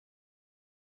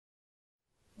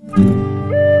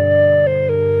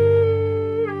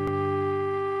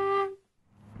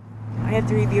had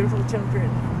 3 beautiful children.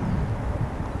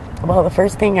 Well, the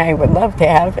first thing I would love to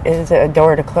have is a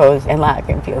door to close and lock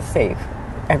and feel safe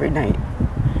every night.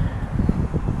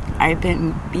 I've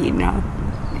been beaten up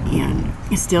and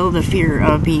still the fear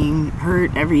of being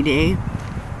hurt every day.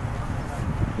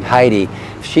 Heidi,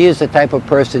 she is the type of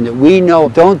person that we know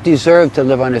don't deserve to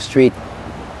live on the street.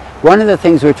 One of the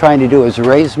things we're trying to do is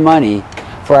raise money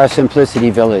for our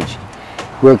Simplicity Village.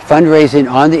 We're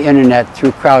fundraising on the internet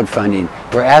through crowdfunding.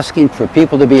 We're asking for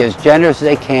people to be as generous as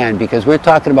they can because we're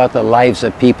talking about the lives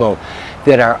of people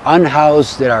that are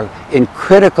unhoused, that are in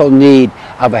critical need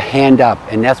of a hand up.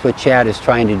 And that's what Chad is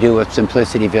trying to do with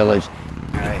Simplicity Village.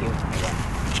 All right.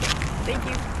 Thank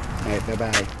you. All right,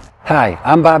 bye-bye. Hi,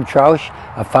 I'm Bob Trausch,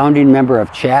 a founding member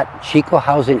of CHAT, Chico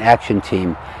Housing Action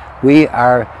Team. We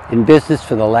are in business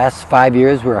for the last 5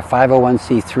 years. We're a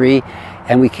 501c3,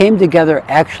 and we came together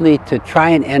actually to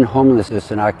try and end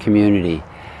homelessness in our community.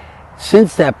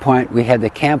 Since that point, we had the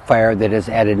campfire that has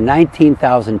added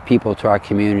 19,000 people to our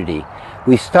community.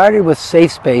 We started with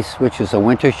Safe Space, which is a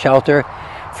winter shelter.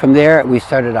 From there, we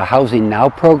started a Housing Now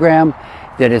program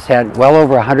that has had well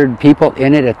over 100 people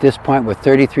in it at this point with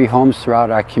 33 homes throughout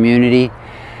our community.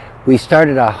 We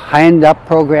started a Hand Up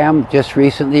program just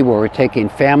recently where we're taking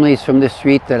families from the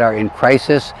street that are in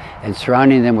crisis and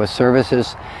surrounding them with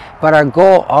services. But our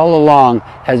goal all along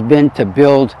has been to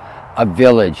build a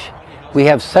village. We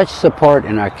have such support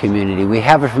in our community. We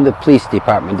have it from the police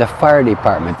department, the fire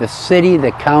department, the city,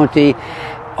 the county.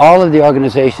 All of the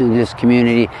organizations in this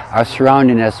community are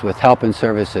surrounding us with help and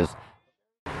services.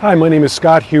 Hi, my name is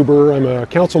Scott Huber. I'm a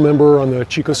council member on the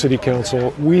Chico City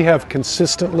Council. We have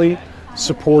consistently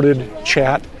supported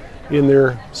CHAT in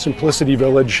their Simplicity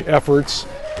Village efforts.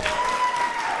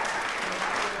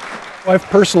 I've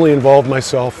personally involved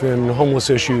myself in homeless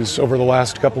issues over the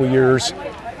last couple of years,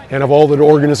 and of all the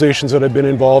organizations that I've been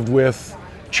involved with,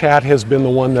 CHAT has been the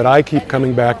one that I keep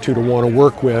coming back to want to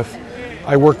work with.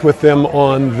 I worked with them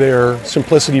on their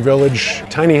Simplicity Village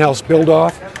tiny house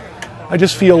build-off. I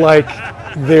just feel like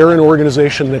they're an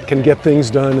organization that can get things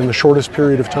done in the shortest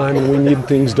period of time, and we need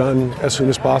things done as soon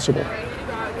as possible.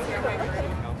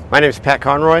 My name is Pat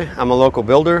Conroy. I'm a local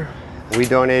builder. We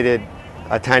donated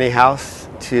a tiny house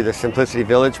to the Simplicity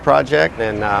Village project,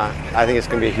 and I think it's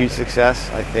going to be a huge success.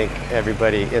 I think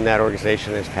everybody in that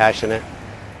organization is passionate,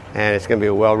 and it's going to be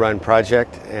a well-run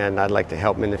project, and I'd like to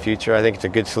help them in the future. I think it's a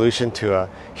good solution to a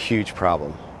huge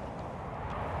problem.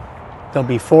 There'll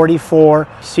be 44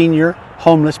 senior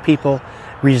homeless people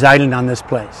residing on this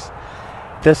place.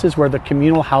 This is where the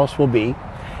communal house will be.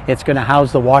 It's going to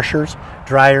house the washers,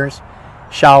 dryers,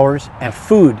 showers, and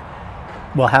food.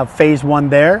 We'll have phase 1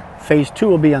 there. Phase 2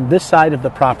 will be on this side of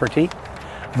the property.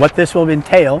 What this will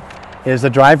entail is the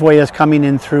driveway is coming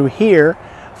in through here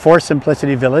for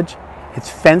Simplicity Village. It's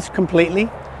fenced completely.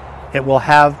 It will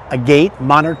have a gate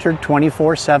monitored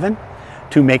 24/7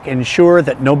 to ensure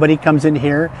that nobody comes in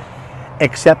here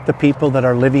except the people that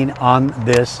are living on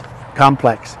this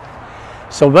complex.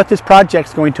 So what this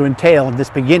project's going to entail in this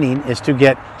beginning is to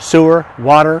get sewer,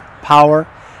 water, power,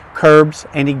 curbs,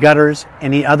 any gutters,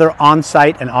 any other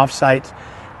on-site and off-site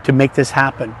to make this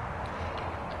happen.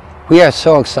 We are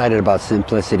so excited about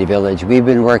Simplicity Village. We've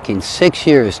been working 6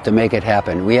 years to make it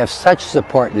happen. We have such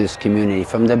support in this community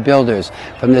from the builders,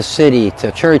 from the city,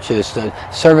 to churches, to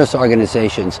service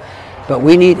organizations. But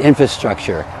we need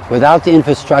infrastructure. Without the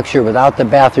infrastructure, without the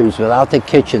bathrooms, without the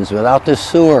kitchens, without the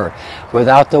sewer,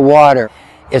 without the water,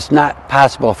 it's not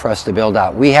possible for us to build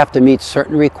out. We have to meet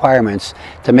certain requirements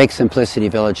to make Simplicity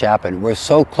Village happen. We're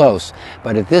so close,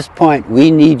 but at this point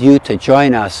we need you to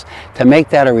join us to make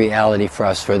that a reality for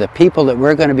us, for the people that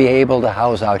we're going to be able to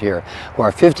house out here who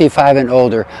are 55 and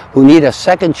older, who need a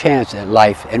second chance at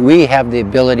life, and we have the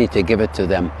ability to give it to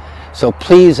them. So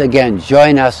please, again,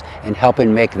 join us in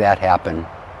helping make that happen.